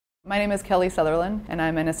My name is Kelly Sutherland, and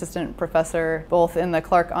I'm an assistant professor both in the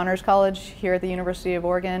Clark Honors College here at the University of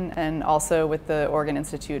Oregon and also with the Oregon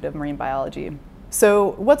Institute of Marine Biology.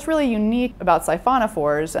 So what's really unique about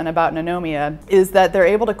siphonophores and about Nanomia is that they're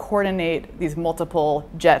able to coordinate these multiple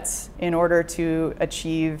jets in order to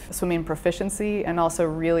achieve swimming proficiency and also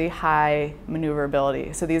really high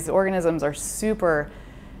maneuverability. So these organisms are super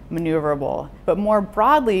maneuverable. But more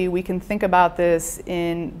broadly, we can think about this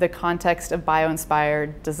in the context of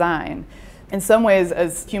bioinspired design. In some ways,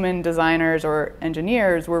 as human designers or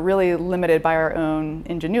engineers, we're really limited by our own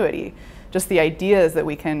ingenuity, just the ideas that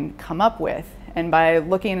we can come up with. And by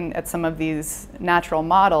looking at some of these natural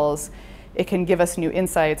models, it can give us new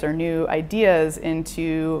insights or new ideas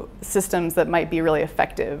into systems that might be really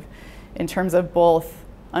effective in terms of both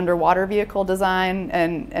underwater vehicle design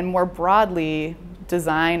and more broadly,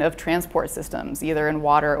 design of transport systems, either in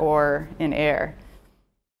water or in air.